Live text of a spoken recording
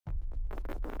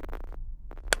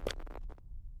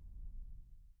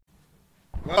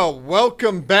Well,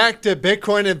 welcome back to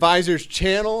Bitcoin Advisors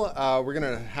channel. We're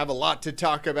going to have a lot to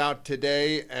talk about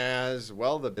today as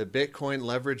well. The Bitcoin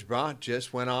leverage bot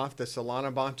just went off. The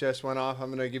Solana bot just went off. I'm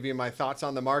going to give you my thoughts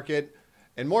on the market.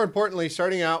 And more importantly,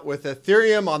 starting out with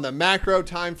Ethereum on the macro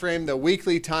time frame, the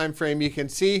weekly time frame, you can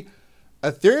see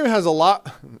Solana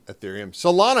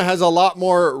has a lot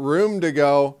more room to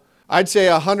go. I'd say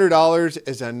 $100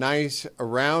 is a nice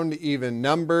round even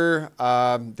number.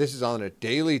 This is on a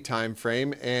daily time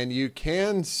frame, and you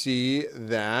can see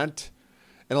that.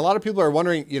 And a lot of people are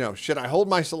wondering, should I hold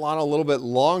my Solana a little bit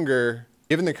longer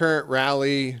given the current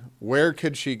rally? Where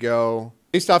could she go?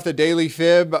 Based off the daily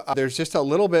fib, there's just a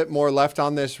little bit more left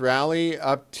on this rally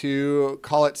up to,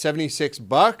 call it 76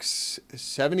 bucks.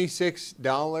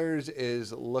 $76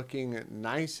 is looking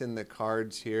nice in the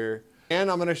cards here. And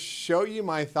I'm going to show you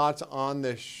my thoughts on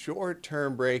the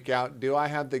short-term breakout. Do I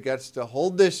have the guts to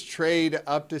hold this trade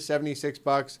up to 76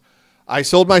 bucks? I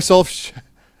sold myself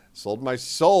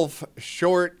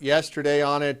short yesterday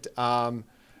on it, and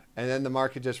then the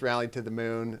market just rallied to the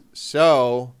moon.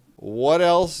 So what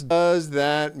else does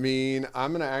that mean?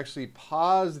 I'm going to actually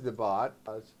pause the bot.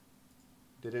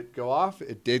 Did it go off?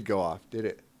 It did go off, did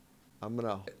it? I'm going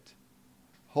to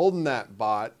holding that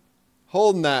bot.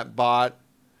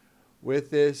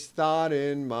 With this thought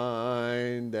in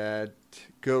mind that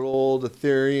good old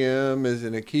Ethereum is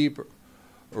going to keep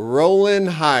rolling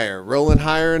higher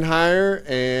and higher.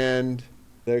 And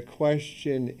the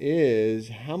question is,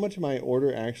 how much of my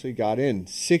order actually got in?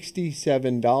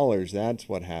 $67. That's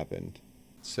what happened.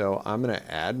 So I'm going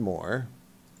to add more.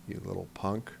 You little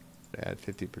punk. Add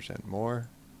 50% more.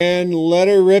 And let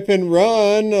her rip and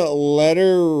run. Let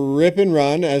her rip and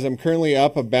run, as I'm currently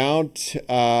up about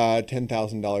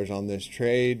 $10,000 on this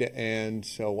trade. And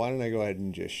so why don't I go ahead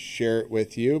and just share it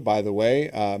with you. By the way,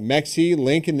 MEXC,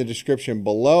 link in the description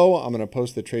below. I'm going to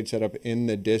post the trade setup in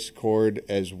the Discord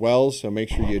as well. So make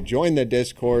sure you join the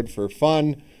Discord for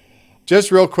fun.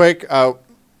 Just real quick.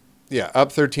 Yeah,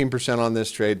 up 13% on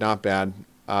this trade. Not bad.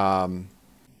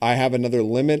 I have another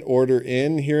limit order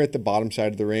in here at the bottom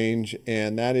side of the range,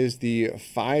 and that is the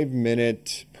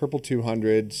 5-minute purple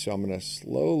 200. So I'm going to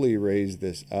slowly raise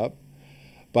this up.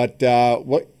 But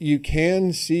what you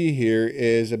can see here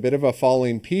is a bit of a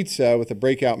falling pizza with a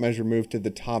breakout measure move to the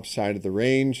top side of the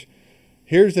range.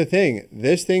 Here's the thing.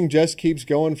 This thing just keeps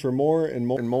going for more and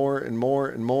more and more and more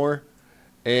and more.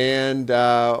 And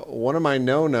one of my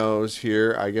no-nos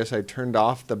here, I guess I turned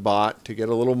off the bot to get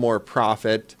a little more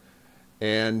profit.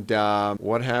 And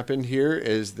what happened here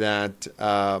is that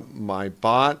my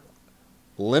bot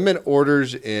limit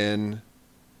orders in,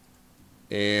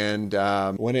 and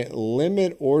when it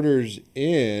limit orders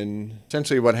in,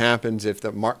 essentially what happens if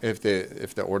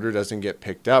the order doesn't get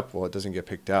picked up? Well, it doesn't get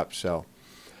picked up, so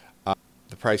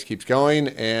the price keeps going,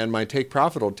 and my take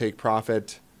profit will take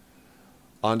profit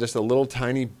on just a little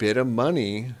tiny bit of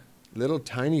money, little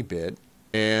tiny bit.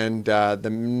 And the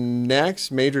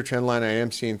next major trend line I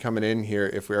am seeing coming in here,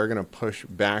 if we are going to push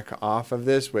back off of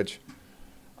this, which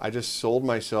I just sold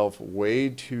myself way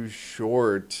too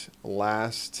short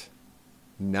last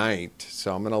night.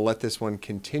 So I'm going to let this one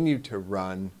continue to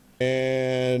run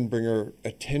and bring our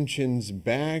attentions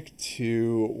back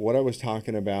to what I was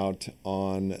talking about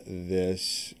on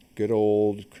this good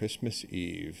old Christmas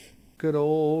Eve. Good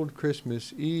old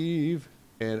Christmas Eve.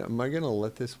 And am I going to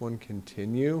let this one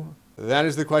continue? That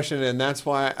is the question, and that's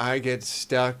why I get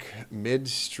stuck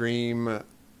midstream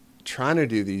trying to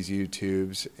do these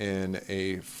YouTubes in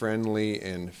a friendly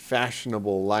and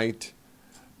fashionable light.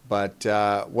 But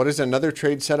what is another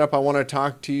trade setup I want to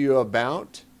talk to you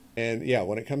about? And yeah,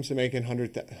 when it comes to making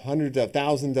hundreds of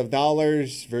thousands of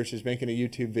dollars versus making a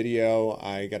YouTube video,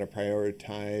 I got to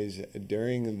prioritize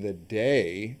during the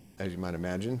day, as you might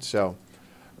imagine. So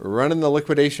running the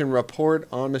liquidation report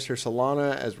on Mr.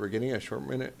 Solana as we're getting a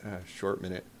short-term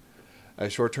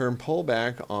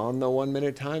pullback on the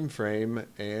 1-minute time frame.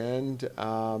 And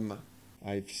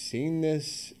I've seen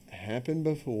this happen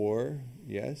before.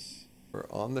 Yes, we're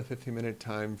on the 50-minute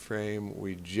time frame.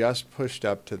 We just pushed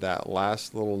up to that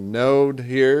last little node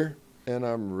here, and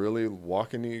I'm really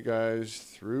walking you guys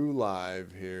through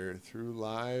live here,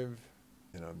 and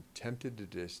I'm tempted to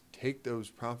just take those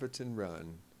profits and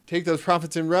run. Take those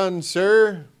profits and run,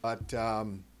 sir. But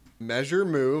measure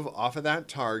move off of that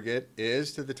target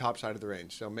is to the top side of the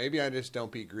range. So maybe I just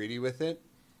don't be greedy with it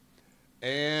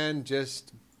and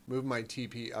just move my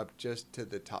TP up just to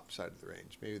the top side of the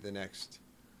range. Maybe the next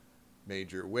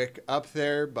major wick up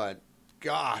there. But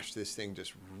gosh, this thing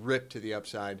just ripped to the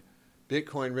upside.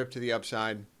 Bitcoin ripped to the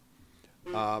upside.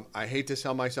 I hate to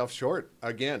sell myself short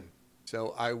again.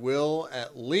 So I will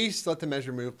at least let the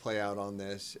measure move play out on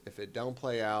this. If it don't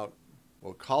play out,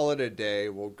 we'll call it a day.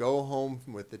 We'll go home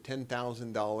with the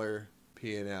 $10,000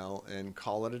 P&L and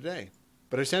call it a day.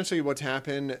 But essentially what's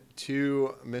happened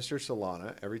to Mr.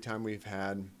 Solana every time we've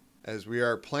had, as we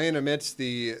are playing amidst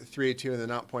the 382 and the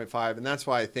 0.5, and that's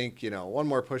why I think, one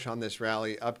more push on this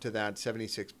rally up to that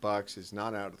 76 bucks is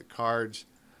not out of the cards.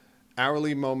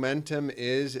 Hourly momentum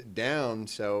is down,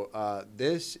 so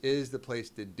this is the place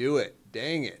to do it.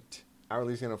 Dang it.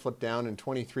 Hourly's going to flip down in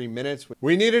 23 minutes.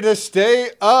 We needed to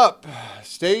stay up,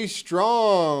 stay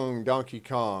strong, Donkey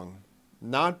Kong.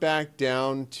 Not back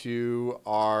down to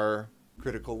our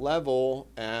critical level,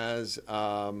 as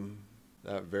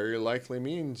that very likely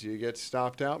means you get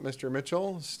stopped out, Mr.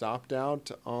 Mitchell. Stopped out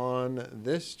on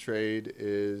this trade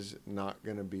is not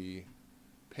going to be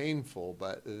painful,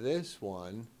 but this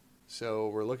one, so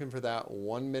we're looking for that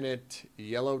 1 minute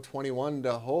yellow 21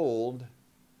 to hold.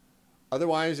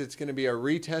 Otherwise, it's going to be a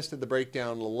retest of the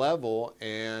breakdown level,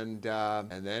 and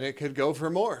then it could go for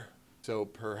more. So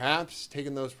perhaps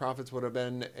taking those profits would have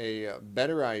been a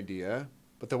better idea.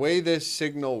 But the way this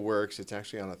signal works, it's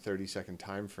actually on a 30-second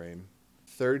time frame.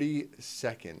 30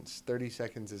 seconds. 30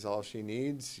 seconds is all she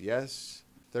needs. Yes,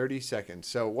 30 seconds.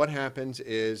 So what happens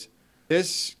is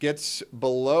this gets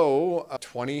below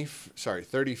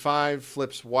 35,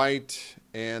 flips white,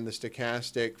 and the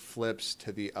stochastic flips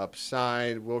to the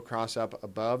upside. We'll cross up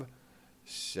above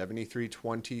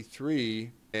 73.23.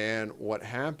 And what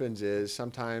happens is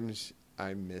sometimes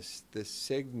I miss the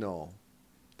signal.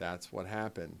 That's what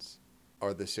happens.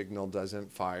 Or the signal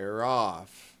doesn't fire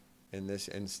off. In this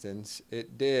instance,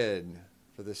 it did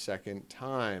for the second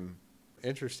time.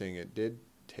 Interesting, it did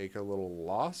take a little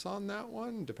loss on that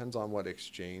one. Depends on what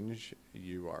exchange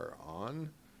you are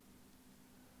on.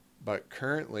 But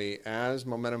currently, as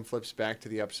momentum flips back to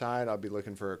the upside, I'll be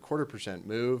looking for a 0.25%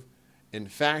 move. In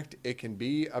fact, it can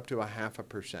be up to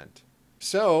 0.5%.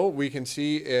 So we can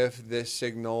see if this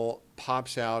signal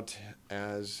pops out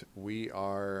as we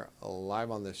are live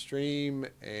on the stream,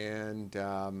 and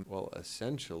well,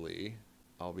 essentially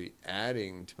I'll be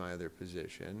adding to my other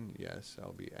position. Yes,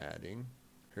 I'll be adding.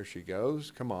 Here she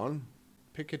goes. Come on,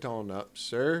 pick it on up,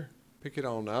 sir. Pick it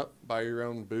on up by your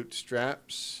own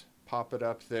bootstraps. Pop it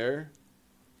up there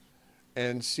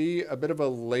and see a bit of a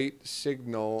late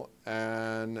signal,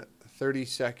 and 30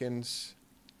 seconds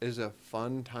is a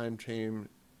fun time frame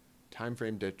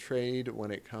to trade when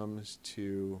it comes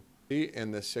to,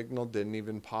 and the signal didn't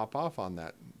even pop off on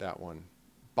that one.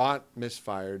 Bot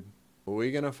misfired. Are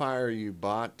we gonna fire you,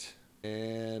 bot?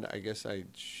 And I guess I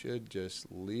should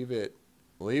just leave it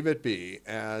be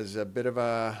as a bit of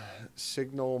a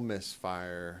signal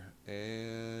misfire.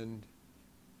 And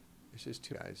it's just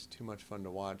too much fun to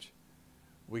watch.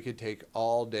 We could take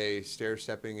all day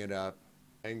stair-stepping it up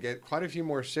and get quite a few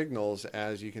more signals.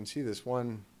 As you can see, this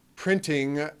one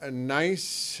printing a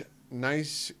nice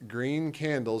green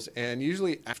candles, and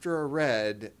usually after a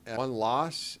red, one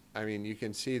loss. I mean, you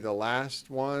can see the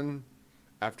last one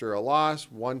after a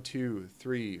loss, 1, 2,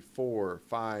 3, 4,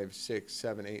 5, 6,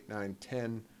 7, 8, 9,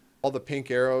 10. All the pink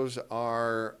arrows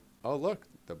are, oh look,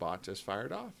 the bot just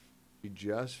fired off. He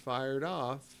just fired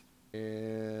off,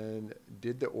 and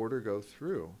did the order go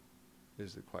through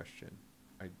is the question.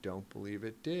 I don't believe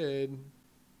it did.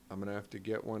 I'm going to have to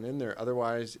get one in there.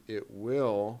 Otherwise, it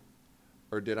will.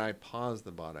 Or did I pause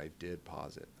the bot? I did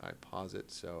pause it. I paused it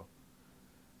so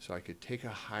I could take a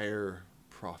higher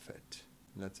profit.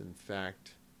 And that's, in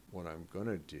fact, what I'm going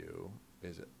to do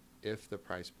is, if the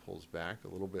price pulls back a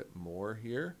little bit more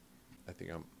here, I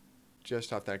think I'm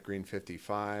just off that green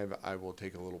 55, I will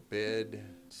take a little bid,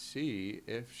 see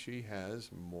if she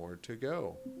has more to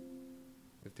go.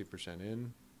 50%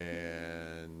 in.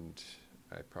 And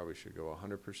I probably should go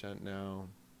 100% now.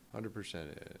 100%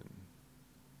 in.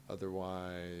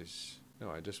 Otherwise, no,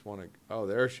 I just want to, oh,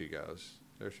 there she goes.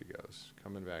 There she goes,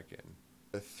 coming back in.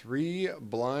 The 3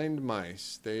 blind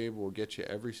mice, they will get you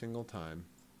every single time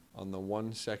on the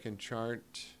 1 second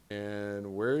chart.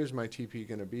 And where is my TP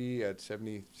going to be? At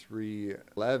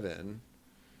 73.11.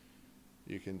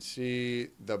 You can see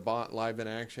the bot live in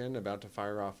action, about to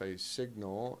fire off a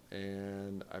signal,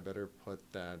 and I better put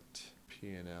that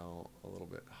P&L a little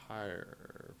bit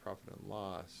higher, profit and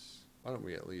loss. Why don't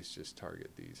we at least just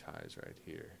target these highs right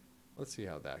here? Let's see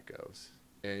how that goes.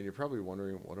 And you're probably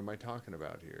wondering, what am I talking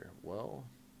about here? Well,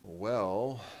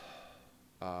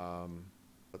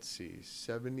 let's see,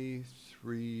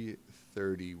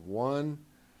 73.31.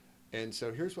 And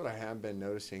so here's what I have been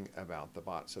noticing about the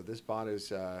bot. So this bot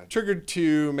is triggered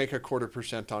to make a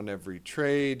 0.25% on every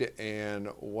trade. And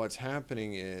what's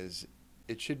happening is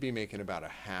it should be making about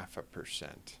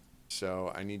 0.5%.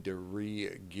 So I need to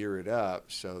re-gear it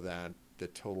up so that the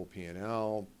total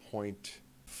P&L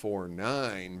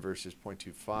 0.49 versus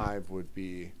 0.25 would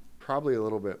be probably a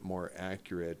little bit more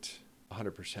accurate.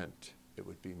 100% it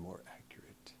would be more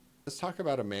accurate. Let's talk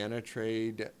about a mana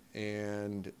trade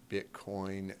and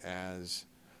Bitcoin, as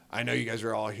I know you guys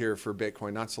are all here for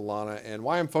Bitcoin, not Solana. And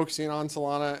why I'm focusing on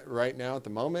Solana right now at the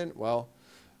moment, well,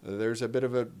 there's a bit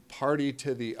of a party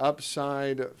to the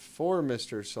upside for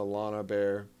Mr. Solana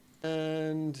Bear.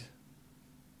 And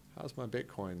how's my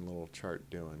Bitcoin little chart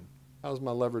doing? How's my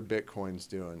levered Bitcoins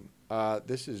doing?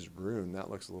 This is Rune.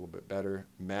 That looks a little bit better.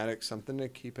 Matic, something to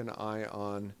keep an eye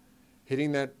on.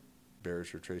 Hitting that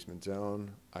bearish retracement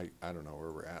zone. I don't know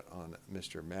where we're at on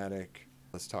Mr. Matic.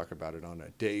 Let's talk about it on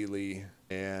a daily.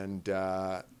 And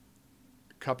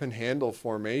cup and handle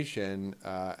formation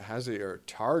has a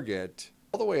target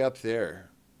all the way up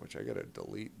there, which I got to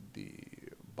delete the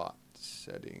bot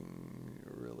setting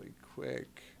really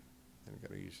quick. I'm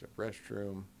going to use the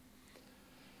restroom.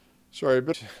 Sorry, a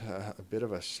bit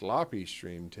of a sloppy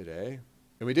stream today.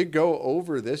 And we did go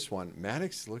over this one.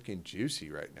 Matic's looking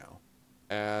juicy right now.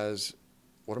 As,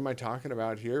 what am I talking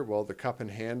about here? Well, the cup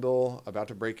and handle about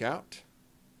to break out.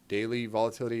 Daily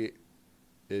volatility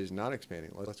is not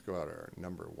expanding. Let's go out our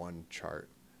number one chart.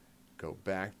 Go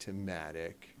back to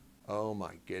Matic. Oh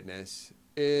my goodness.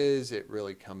 Is it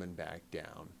really coming back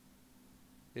down?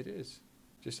 It is.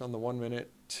 Just on the 1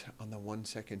 minute, on the 1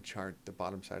 second chart, the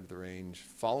bottom side of the range.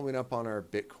 Following up on our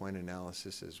Bitcoin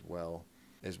analysis as well,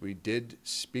 as we did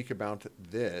speak about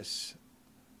this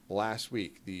last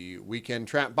week, the weekend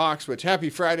trap box, which happy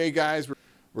Friday, guys.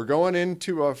 We're going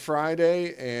into a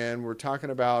Friday and we're talking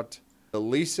about the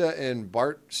Lisa and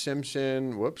Bart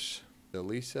Simpson, the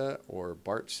Lisa or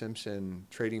Bart Simpson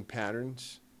trading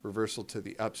patterns, reversal to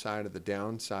the upside of the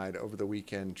downside over the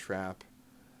weekend trap.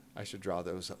 I should draw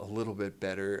those a little bit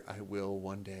better. I will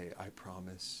one day, I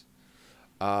promise.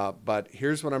 But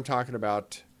here's what I'm talking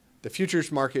about. The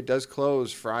futures market does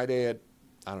close Friday at,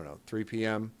 I don't know, 3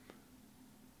 p.m.,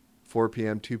 4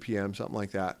 p.m., 2 p.m., something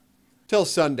like that, till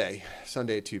Sunday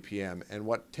at 2 p.m. And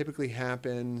what typically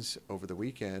happens over the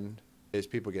weekend is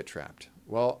people get trapped.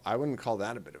 Well, I wouldn't call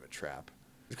that a bit of a trap.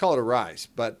 I'd call it a rise.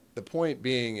 But the point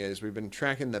being is we've been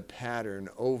tracking the pattern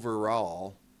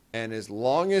overall. And as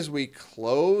long as we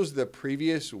close the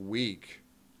previous week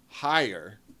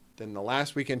higher than the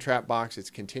last weekend trap box, it's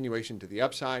continuation to the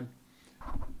upside.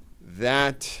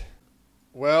 That,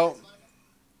 well,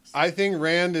 I think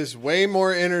Rand is way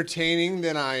more entertaining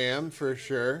than I am, for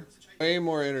sure. Way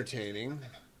more entertaining.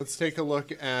 Let's take a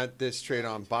look at this trade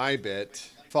on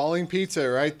Bybit. Falling pizza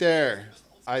right there.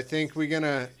 I think we're going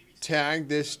to tag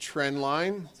this trend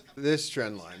line.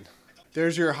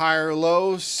 There's your higher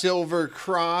low, silver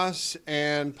cross,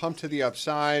 and pump to the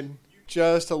upside.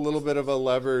 Just a little bit of a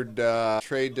levered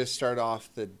trade to start off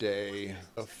the day.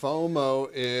 The FOMO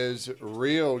is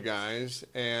real, guys.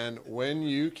 And when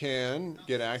you can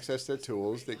get access to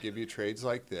tools that give you trades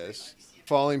like this,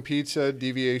 falling pizza,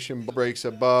 deviation breaks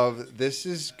above, this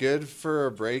is good for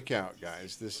a breakout,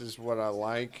 guys. This is what I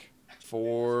like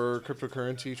for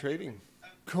cryptocurrency trading.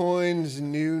 Coins,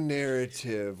 new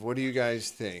narrative. What do you guys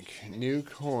think? New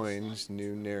coins,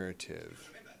 new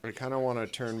narrative. I kind of want to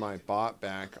turn my bot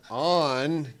back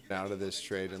on out of this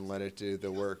trade and let it do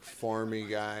the work for me,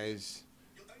 guys.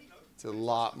 It's a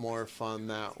lot more fun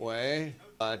that way.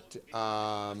 But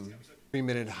 3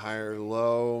 minute higher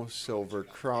low, silver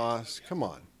cross. Come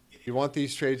on. You want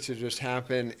these trades to just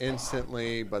happen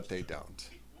instantly, but they don't.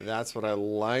 That's what I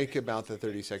like about the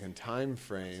 30-second time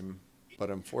frame. But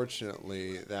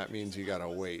unfortunately, that means you gotta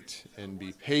wait and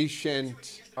be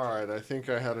patient. All right, I think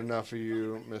I had enough of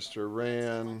you, Mr.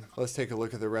 Rand. Let's take a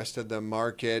look at the rest of the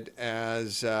market,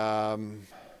 as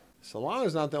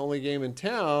Solana's not the only game in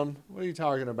town. What are you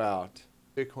talking about?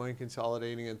 Bitcoin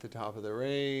consolidating at the top of the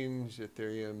range.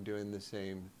 Ethereum doing the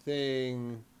same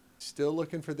thing. Still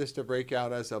looking for this to break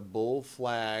out as a bull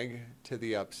flag to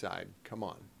the upside. Come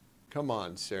on. Come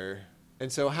on, sir.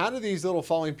 And so how do these little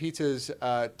falling pizzas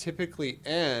typically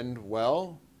end?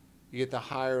 Well, you get the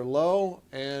higher low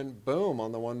and boom,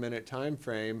 on the 1 minute time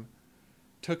frame,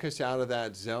 took us out of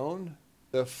that zone.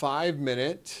 The 5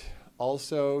 minute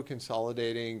also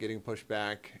consolidating, getting pushed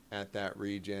back at that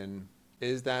region.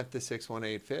 Is that the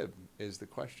 618 fib is the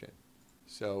question.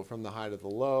 So from the high to the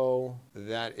low,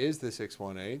 that is the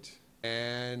 618.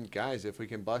 And guys, if we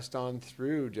can bust on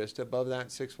through just above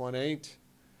that 618,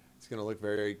 it's going to look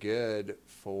very, very good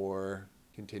for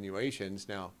continuations.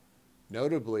 Now,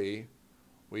 notably,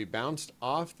 we bounced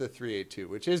off the 382,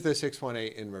 which is the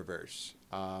 618 in reverse.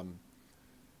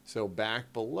 So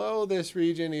back below this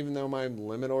region, even though my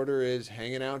limit order is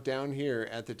hanging out down here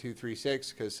at the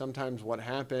 236, because sometimes what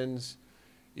happens,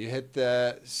 you hit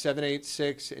the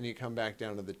 786 and you come back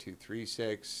down to the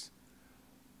 236.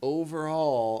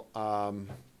 Overall, I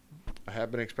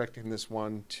have been expecting this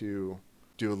one to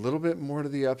do a little bit more to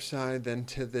the upside than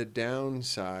to the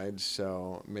downside.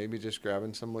 So maybe just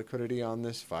grabbing some liquidity on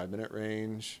this 5-minute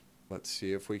range. Let's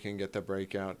see if we can get the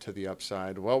breakout to the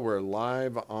upside. Well, we're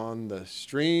live on the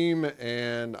stream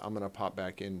and I'm going to pop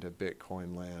back into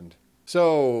Bitcoin land.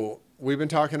 So we've been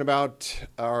talking about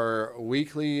our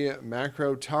weekly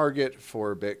macro target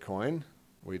for Bitcoin.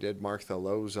 We did mark the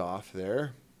lows off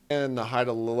there. And the high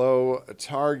to low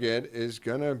target is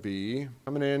going to be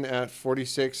coming in at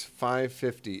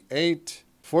 46,558.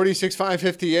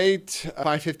 46,558,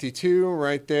 552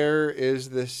 right there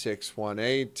is the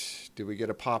 618. Do we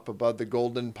get a pop above the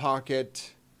golden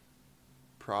pocket?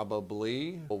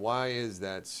 Probably. Well, why is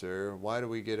that, sir? Why do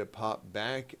we get a pop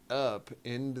back up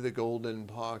into the golden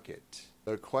pocket?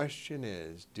 The question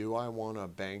is, do I want to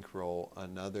bankroll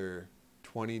another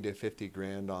 20 to 50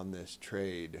 grand on this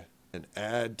trade and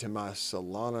add to my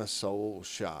Solana soul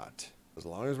shot? As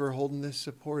long as we're holding this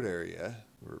support area,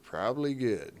 we're probably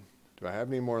good. Do I have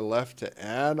any more left to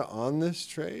add on this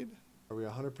trade? Are we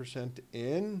 100%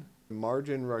 in?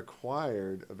 Margin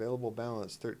required, available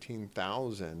balance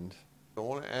 13,000. Don't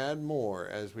want to add more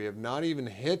as we have not even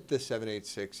hit the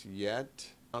 786 yet.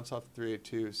 Bounce off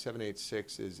 382,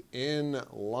 786 is in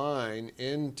line,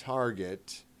 in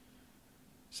target.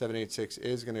 786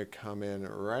 is going to come in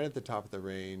right at the top of the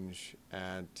range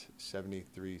at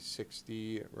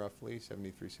 73.60, roughly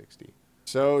 73.60.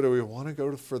 So do we want to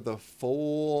go for the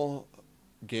full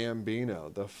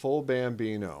Gambino, the full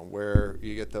Bambino, where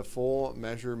you get the full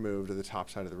measure move to the top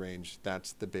side of the range?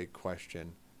 That's the big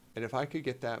question. And if I could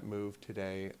get that move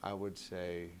today, I would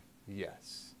say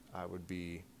yes. I would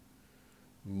be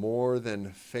more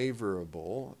than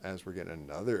favorable as we're getting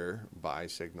another buy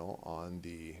signal on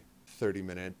the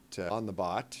 30-minute on the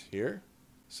bot here.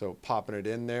 So popping it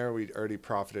in there, we already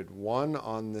profited 1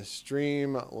 on the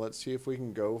stream. Let's see if we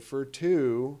can go for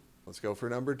 2. Let's go for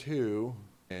number 2.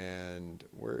 And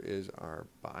where is our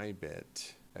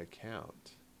Bybit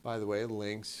account? By the way,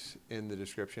 links in the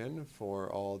description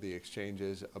for all the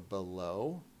exchanges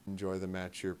below. Enjoy them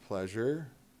at your pleasure.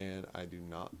 And I do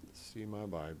not see my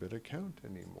Bybit account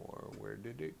anymore. Where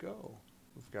did it go?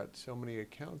 We've got so many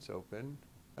accounts open.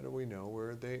 How do we know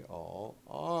where they all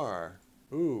are?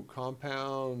 Ooh,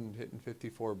 compound hitting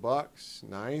 54 bucks.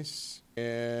 Nice.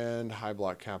 And High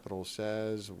Block Capital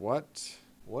says what?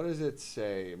 What does it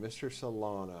say? Mr.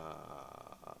 Solana.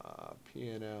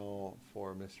 P&L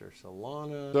for Mr.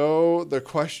 Solana. So the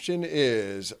question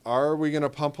is, are we going to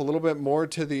pump a little bit more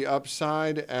to the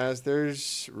upside as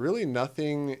there's really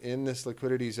nothing in this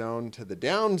liquidity zone to the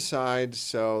downside?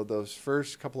 So those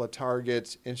first couple of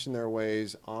targets inching their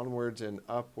ways onwards and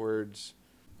upwards.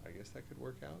 I guess that could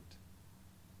work out.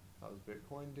 How's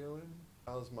Bitcoin doing?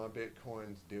 How's my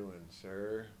Bitcoins doing,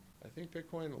 sir? I think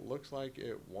Bitcoin looks like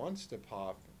it wants to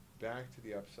pop back to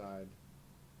the upside.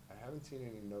 I haven't seen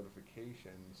any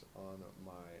notifications on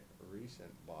my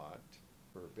recent bot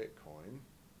for Bitcoin,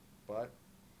 but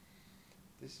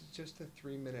this is just a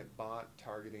 3-minute bot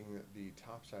targeting the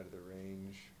top side of the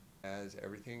range as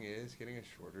everything is getting a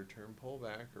shorter term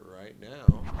pullback right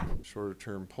now. Shorter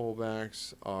term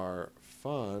pullbacks are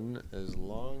fun as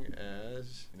long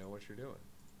as you know what you're doing.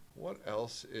 What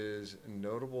else is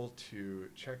notable to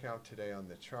check out today on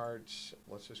the charts?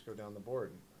 Let's just go down the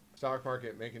board. Stock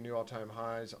market making new all-time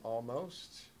highs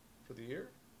almost for the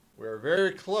year. We're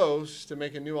very close to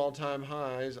making new all-time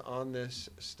highs on this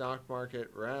stock market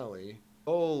rally.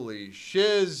 Holy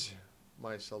shiz.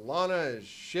 My Solana is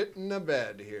shitting the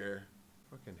bed here.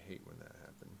 Fucking hate when that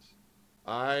happens.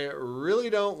 I really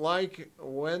don't like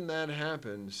when that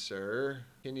happens, sir.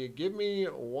 Can you give me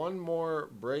one more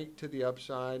break to the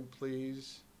upside,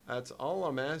 please? That's all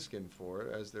I'm asking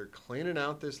for as they're cleaning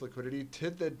out this liquidity to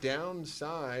the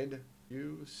downside.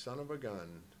 You son of a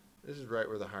gun. This is right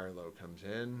where the higher low comes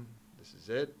in. This is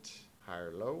it.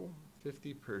 Higher low.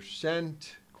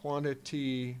 50%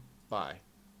 quantity buy.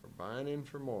 We're buying in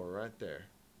for more right there.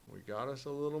 We got us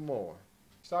a little more.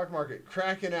 Stock market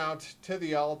cracking out to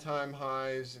the all-time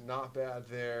highs. Not bad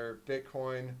there.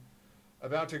 Bitcoin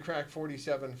about to crack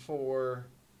 47.4.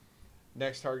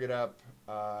 Next target up,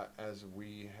 as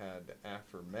we had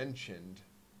aforementioned.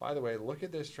 By the way, look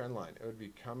at this trend line. It would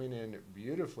be coming in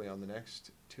beautifully on the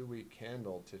next 2-week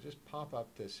candle to just pop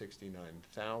up to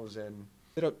 69,000.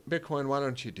 Bitcoin, why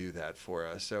don't you do that for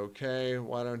us, okay?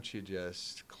 Why don't you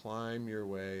just climb your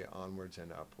way onwards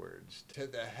and upwards to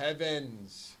the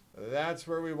heavens? That's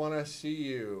where we want to see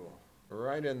you.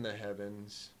 Right in the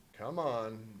heavens. Come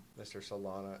on, Mr.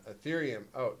 Solana. Ethereum.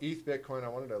 Oh, ETH Bitcoin. I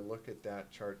wanted to look at that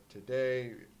chart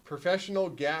today. Professional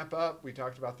gap up. We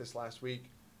talked about this last week.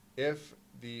 If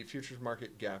the futures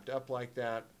market gapped up like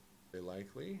that, very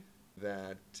likely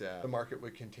that the market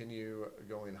would continue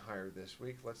going higher this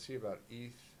week. Let's see about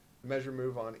ETH. The measure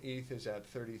move on ETH is at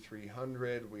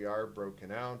 3,300. We are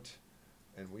broken out.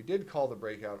 And we did call the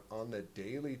breakout on the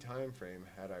daily time frame,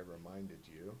 had I reminded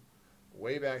you.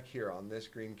 Way back here on this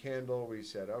green candle, we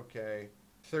said, okay,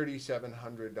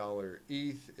 $3,700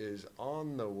 ETH is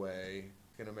on the way.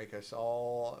 Going to make us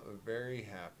all very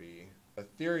happy.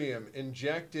 Ethereum,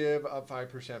 injective, up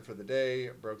 5% for the day,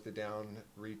 broke the down,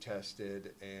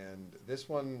 retested, and this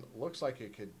one looks like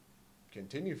it could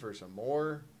continue for some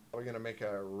more. We're going to make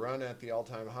a run at the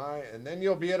all-time high, and then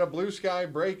you'll be at a blue sky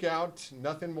breakout.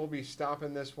 Nothing will be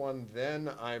stopping this one then,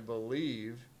 I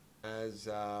believe, as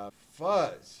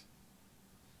fuzz.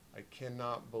 I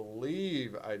cannot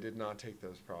believe I did not take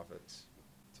those profits.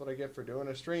 That's what I get for doing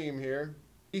a stream here.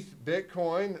 ETH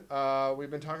Bitcoin, we've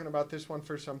been talking about this one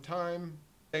for some time.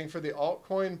 Waiting for the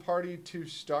altcoin party to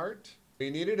start. We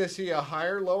needed to see a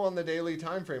higher low on the daily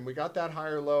time frame. We got that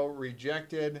higher low,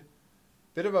 rejected.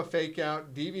 Bit of a fake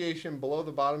out, deviation below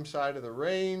the bottom side of the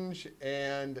range,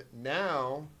 and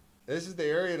now this is the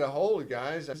area to hold,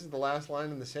 guys. This is the last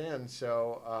line in the sand,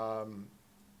 so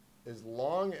as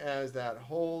long as that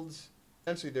holds,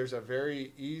 essentially there's a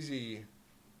very easy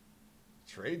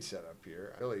trade setup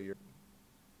here. Really,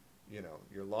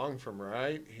 you're long from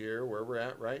right here where we're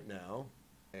at right now,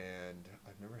 and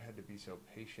I've never had to be so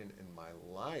patient in my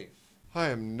life. I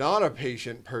am not a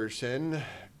patient person.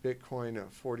 Bitcoin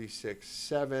at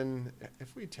 46.7.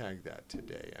 If we tag that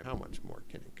today, how much more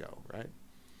can it go, right?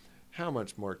 How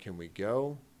much more can we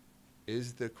go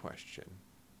is the question.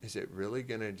 Is it really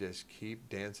going to just keep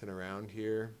dancing around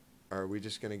here? Or are we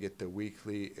just going to get the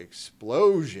weekly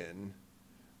explosion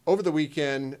over the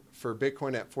weekend for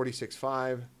Bitcoin at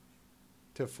 46.5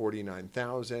 to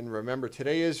 49,000? Remember,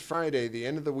 today is Friday, the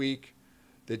end of the week.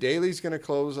 The daily's going to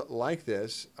close like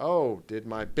this. Oh, did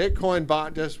my Bitcoin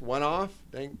bot just went off?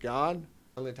 Thank God.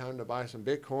 Only time to buy some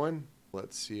Bitcoin.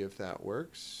 Let's see if that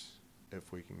works.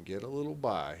 If we can get a little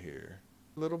buy here.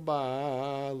 Little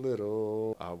by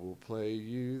little, I will play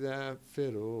you that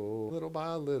fiddle. Little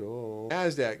by little.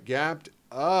 NASDAQ gapped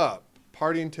up,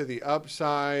 partying to the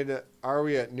upside. Are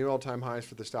we at new all-time highs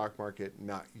for the stock market?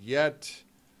 Not yet.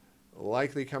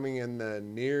 Likely coming in the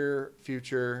near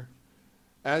future.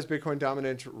 As Bitcoin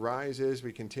dominance rises,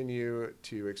 we continue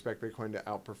to expect Bitcoin to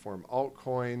outperform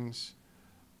altcoins.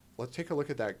 Let's take a look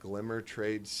at that Glimmer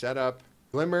trade setup.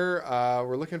 Glimmer,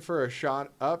 we're looking for a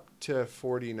shot up to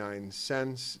 49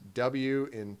 cents. W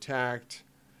intact.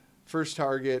 First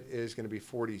target is going to be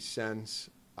 40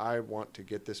 cents. I want to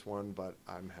get this one, but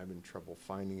I'm having trouble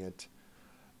finding it.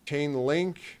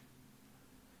 Chainlink,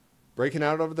 breaking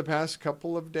out over the past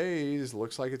couple of days.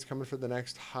 Looks like it's coming for the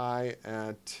next high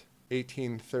at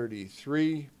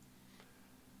 1833.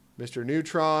 Mr.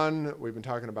 Neutron, we've been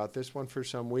talking about this one for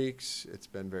some weeks. It's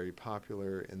been very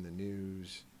popular in the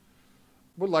news.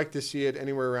 Would like to see it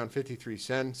anywhere around 53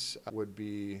 cents. Would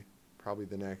be probably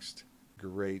the next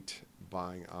great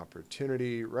buying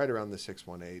opportunity, right around the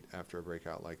 618 after a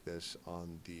breakout like this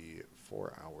on the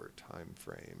 4-hour time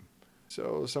frame.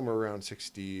 So somewhere around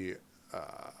 60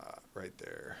 right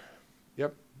there.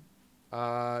 Yep.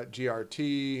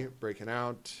 GRT breaking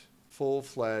out,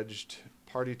 full-fledged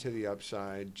party to the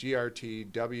upside.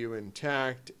 GRT W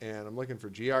intact, and I'm looking for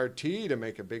GRT to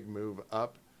make a big move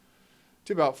up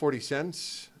to about 40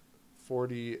 cents.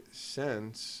 40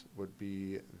 cents would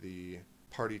be the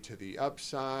party to the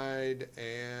upside.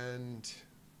 And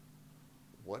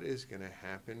what is going to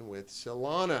happen with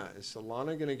Solana? Is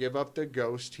Solana going to give up the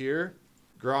ghost here?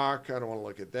 Grok, I don't want to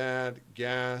look at that.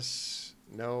 Gas,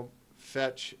 nope.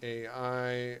 Fetch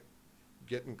AI,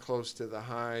 getting close to the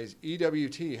highs.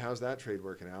 EWT, how's that trade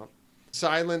working out?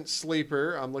 Silent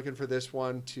Sleeper, I'm looking for this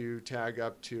one to tag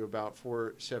up to about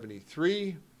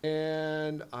 473.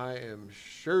 And I am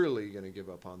surely going to give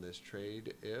up on this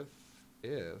trade if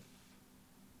it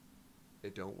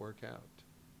don't work out.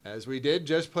 As we did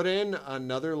just put in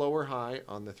another lower high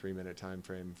on the 3-minute time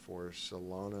frame for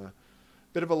Solana.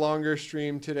 Bit of a longer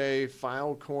stream today.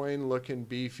 Filecoin looking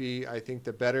beefy. I think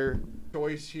the better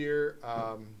choice here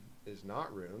is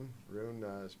not Rune. Rune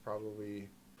is probably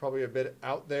a bit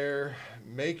out there.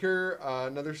 Maker,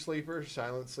 another sleeper,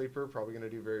 silent sleeper, probably going to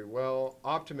do very well.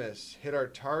 Optimus, hit our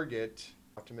target.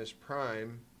 Optimus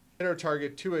Prime, hit our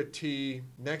target to a T.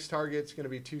 Next target's going to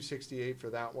be 268 for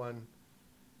that one.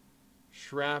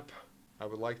 Shrap, I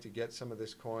would like to get some of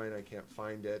this coin. I can't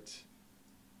find it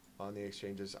on the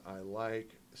exchanges I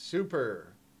like.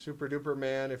 Super duper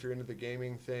man, if you're into the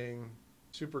gaming thing.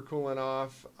 Super cooling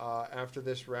off. After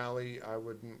this rally, I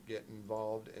wouldn't get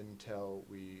involved until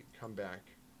we come back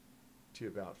to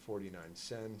about 49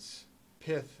 cents.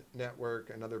 Pith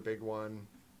Network, another big one.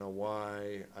 I don't know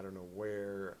why, I don't know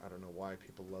where, I don't know why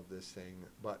people love this thing,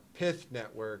 but Pith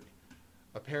Network,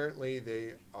 apparently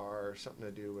they are something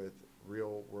to do with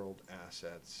real world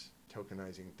assets,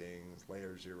 tokenizing things,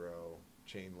 layer 0,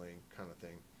 chain link kind of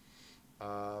thing.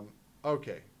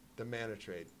 Okay, the Mana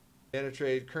Trade. Mana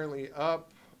Trade currently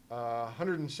up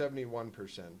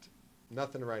 171%.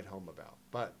 Nothing to write home about,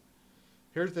 but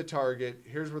here's the target.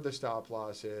 Here's where the stop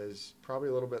loss is. Probably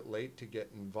a little bit late to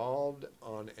get involved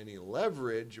on any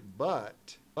leverage,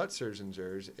 but sirs and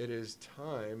zers, it is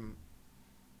time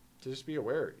to just be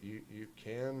aware. You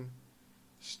can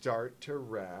start to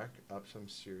rack up some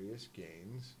serious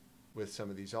gains with some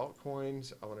of these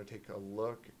altcoins. I want to take a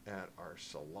look at our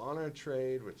Solana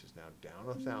trade, which is now down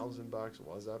 $1,000,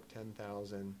 was up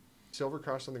 10,000. Silver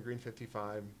crossed on the green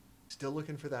 55. Still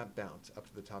looking for that bounce up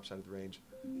to the top side of the range.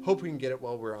 Hope we can get it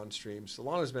while we're on stream.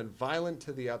 Solana's been violent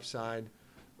to the upside,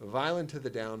 violent to the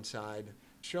downside.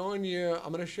 I'm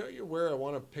going to show you where I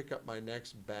want to pick up my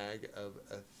next bag of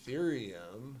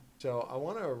Ethereum. So I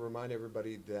want to remind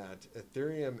everybody that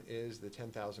Ethereum is the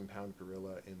 10,000 pound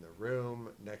gorilla in the room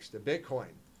next to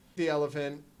Bitcoin. The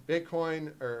elephant,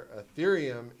 Bitcoin or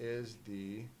Ethereum is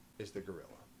the gorilla.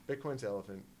 Bitcoin's the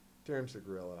elephant, Ethereum's the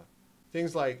gorilla.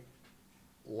 Things like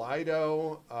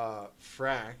Lido,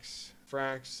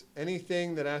 Frax,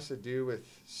 anything that has to do with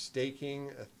staking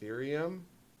Ethereum.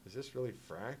 Is this really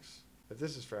Frax? If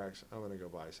this is Frax, I'm going to go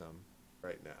buy some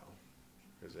right now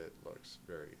because it looks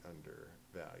very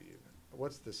undervalued.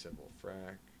 What's the symbol?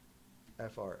 FRAX.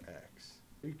 Are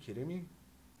you kidding me?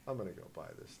 I'm going to go buy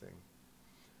this thing.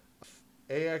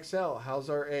 AXL. How's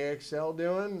our AXL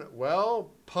doing?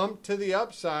 Well, pumped to the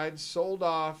upside, sold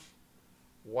off.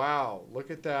 Wow, look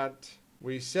at that.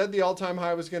 We said the all-time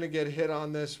high was going to get hit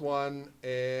on this one,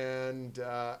 and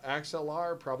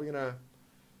XLR probably going to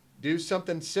do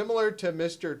something similar to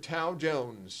Mr. Tao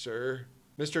Jones, sir.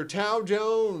 Mr. Tao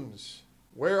Jones,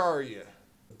 where are you?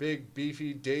 Big,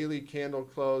 beefy daily candle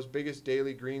close, biggest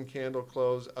daily green candle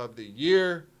close of the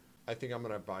year. I think I'm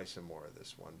going to buy some more of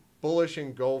this one. Bullish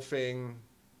engulfing.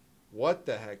 What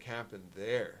the heck happened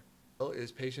there? Well,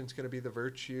 is patience going to be the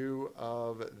virtue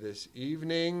of this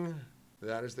evening?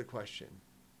 That is the question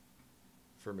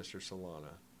for Mr.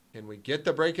 Solana. Can we get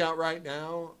the breakout right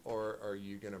now, or are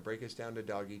you going to break us down to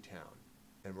doggy town?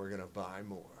 And we're going to buy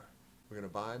more. We're going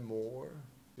to buy more.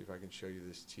 See if I can show you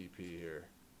this TP here.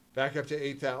 Back up to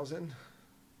 8,000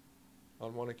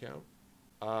 on one account.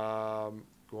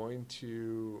 Going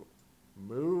to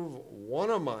move one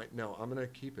of mine. No, I'm going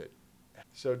to keep it.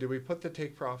 So do we put the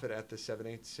take profit at the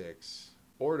 786,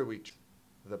 or do we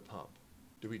the pump?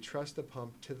 Do we trust the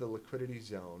pump to the liquidity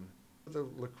zone? The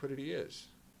liquidity is.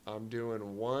 I'm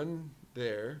doing one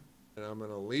there, and I'm going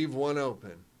to leave one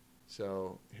open.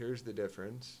 So here's the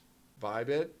difference.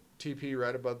 Bybit, TP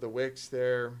right above the wicks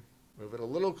there. Move it a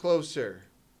little closer.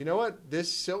 You know what?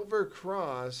 This silver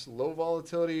cross, low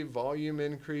volatility, volume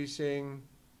increasing,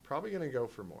 probably going to go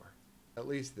for more. At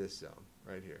least this zone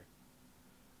right here.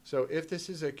 So if this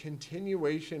is a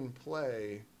continuation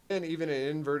play, and even an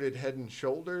inverted head and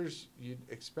shoulders, you'd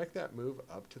expect that move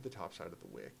up to the top side of the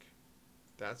wick.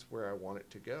 That's where I want it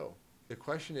to go. The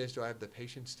question is, do I have the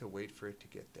patience to wait for it to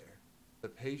get there? The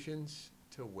patience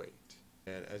to wait.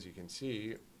 And as you can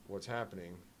see, what's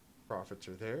happening, profits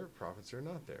are there, profits are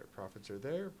not there, profits are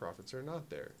there, profits are not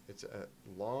there. It's a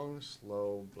long,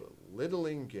 slow,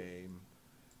 belittling game.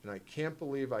 And I can't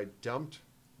believe I dumped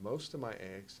most of my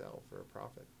AXL for a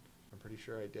profit. I'm pretty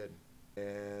sure I did.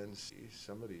 And see,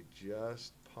 somebody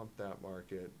just pumped that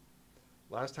market.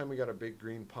 Last time we got a big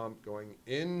green pump going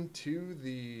into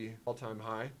the all-time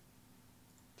high.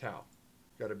 Tau.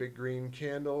 Got a big green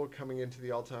candle coming into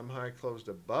the all-time high, closed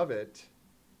above it,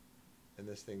 and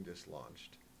this thing just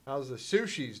launched. How's the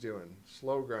sushis doing?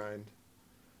 Slow grind.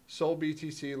 Sol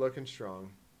BTC looking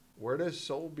strong. Where does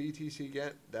Sol BTC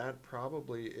get? That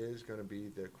probably is going to be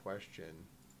the question.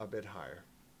 A bit higher.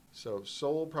 So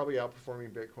Sol probably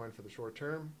outperforming Bitcoin for the short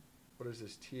term. What is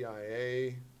this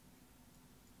TIA?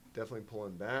 Definitely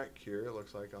pulling back here. It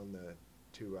looks like on the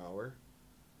 2-hour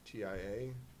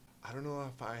TIA. I don't know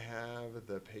if I have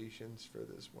the patience for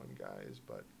this one, guys,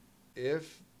 but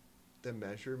if the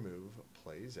measure move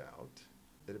plays out,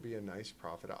 it'll be a nice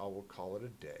profit. I will call it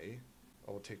a day.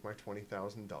 I will take my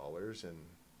 $20,000 and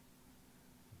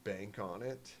bank on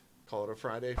it. Call it a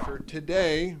Friday for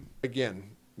today.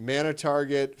 Again, Mana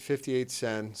target, 58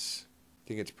 cents. I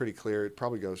think it's pretty clear. It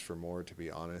probably goes for more, to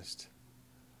be honest.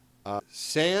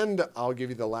 Sand, I'll give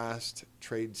you the last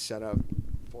trade setup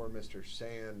for Mr.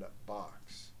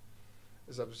 Sandbox.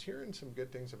 As I was hearing some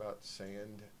good things about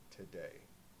sand today.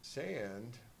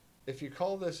 Sand, if you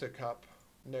call this a cup,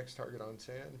 next target on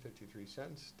sand, 53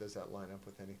 cents. Does that line up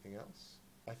with anything else?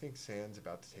 I think sand's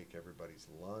about to take everybody's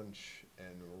lunch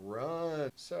and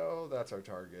run. So that's our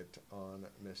target on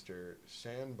Mr.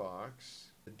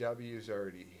 Sandbox. The W's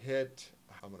already hit.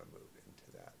 I'm going to move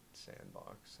into that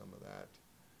Sandbox, some of that.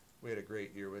 We had a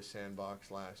great year with Sandbox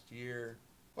last year.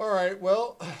 All right,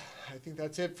 well, I think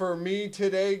that's it for me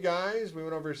today, guys. We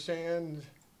went over sand.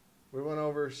 We went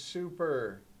over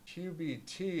super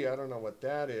QBT. I don't know what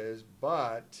that is,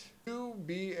 but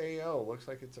QBAO looks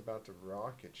like it's about to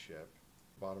rocket ship.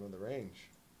 Bottom of the range.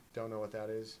 Don't know what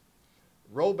that is.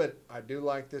 Rollbit, I do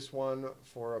like this one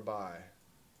for a buy.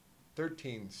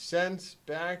 13 cents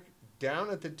back down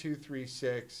at the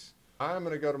 236. I'm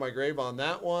going to go to my grave on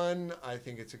that one. I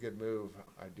think it's a good move.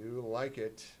 I do like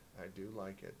it. I do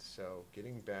like it. So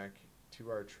getting back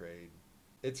to our trade.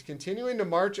 It's continuing to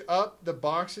march up the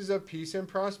boxes of peace and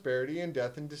prosperity and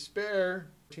death and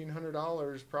despair.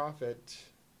 $1,400 profit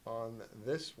on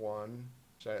this one.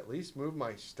 Should I at least move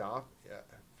my stop? Yeah,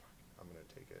 I'm going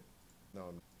to take it.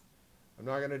 No, I'm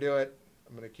not going to do it.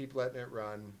 I'm going to keep letting it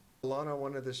run. Solana,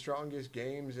 one of the strongest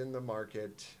games in the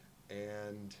market,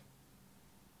 and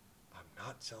I'm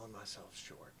not selling myself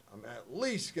short. I'm at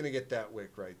least going to get that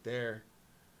wick right there,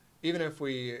 even if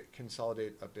we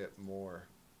consolidate a bit more.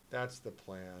 That's the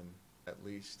plan, at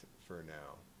least for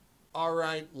now. All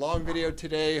right, long video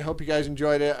today. Hope you guys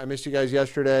enjoyed it. I missed you guys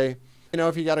yesterday. You know,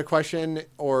 if you got a question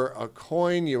or a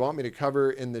coin you want me to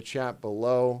cover in the chat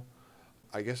below,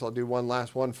 I guess I'll do one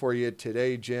last one for you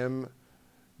today, Jim.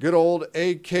 Good old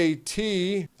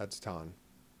AKT. That's Ton.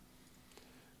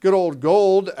 Good old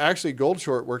gold. Actually, gold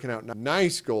short working out.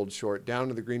 Nice gold short down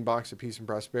to the green box of peace and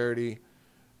prosperity.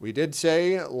 We did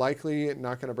say likely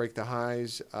not going to break the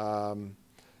highs.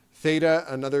 Theta,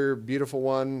 another beautiful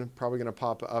one. Probably going to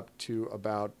pop up to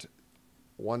about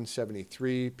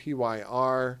 173.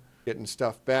 PYR. Getting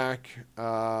stuff back. KT.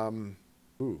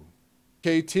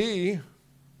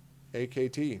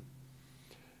 AKT.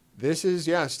 This is,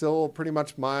 yeah, still pretty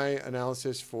much my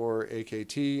analysis for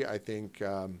AKT. I think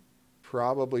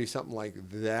probably something like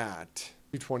that.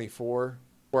 224.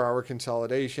 4-hour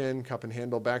consolidation. Cup and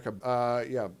handle back.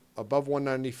 Yeah, above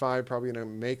 195. Probably going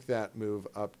to make that move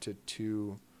up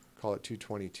to call it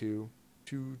 222.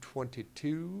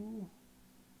 222.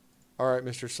 All right,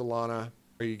 Mr. Solana.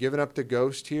 Are you giving up the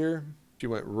ghost here? She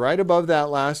went right above that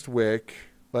last wick,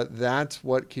 but that's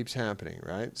what keeps happening,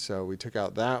 right? So we took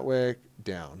out that wick,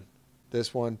 down.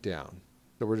 This one, down.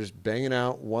 So we're just banging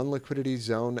out one liquidity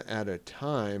zone at a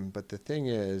time, but the thing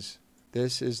is,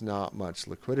 this is not much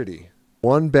liquidity.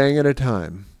 One bang at a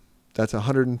time. That's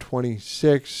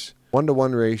 126,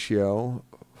 1-to-1 ratio,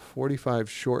 45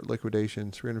 short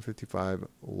liquidation, 355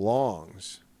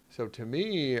 longs. So to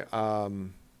me,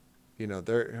 you know,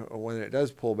 when it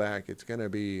does pull back, it's going to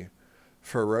be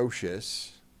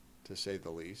ferocious, to say the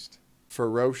least.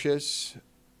 Ferocious,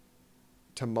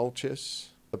 tumultuous.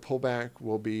 The pullback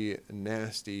will be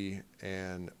nasty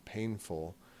and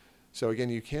painful. So again,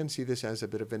 you can see this as a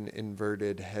bit of an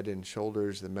inverted head and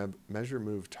shoulders. The measure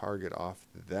move target off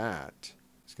that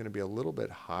is going to be a little bit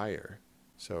higher.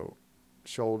 So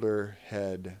shoulder,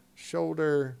 head,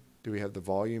 shoulder. Do we have the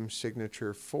volume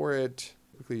signature for it?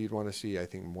 Typically, you'd want to see, I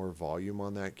think, more volume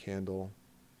on that candle.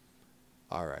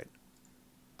 All right.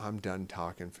 I'm done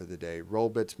talking for the day.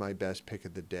 Rollbit's my best pick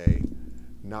of the day.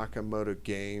 Nakamoto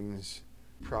Games,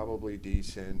 probably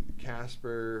decent.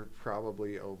 Casper,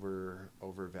 probably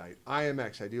overvalued.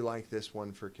 IMX, I do like this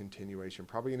one for continuation.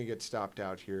 Probably going to get stopped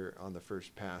out here on the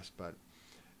first pass, but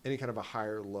any kind of a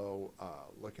higher low,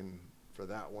 looking for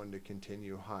that one to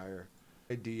continue higher.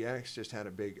 DX just had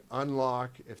a big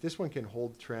unlock. If this one can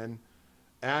hold trend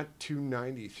at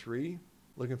 293,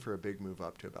 looking for a big move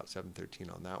up to about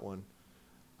 713 on that one.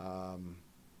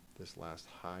 This last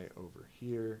high over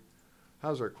here.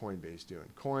 How's our Coinbase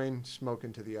doing? Coin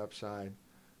smoking to the upside.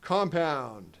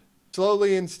 Compound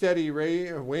slowly and steady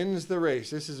wins the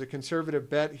race. This is a conservative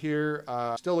bet here.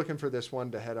 Still looking for this one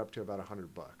to head up to about $100.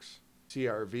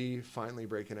 CRV finally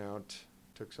breaking out.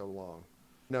 Took so long.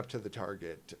 And up to the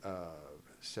target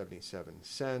of 77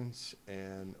 cents.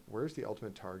 And where's the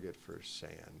ultimate target for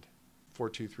sand?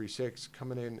 4236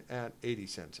 coming in at 80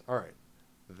 cents. All right.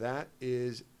 That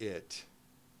is it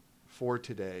for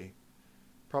today.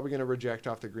 Probably going to reject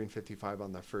off the green 55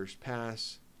 on the first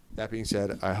pass. That being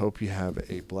said, I hope you have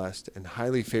a blessed and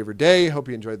highly favored day. Hope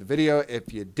you enjoyed the video.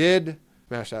 If you did,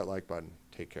 smash that like button.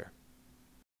 Take care.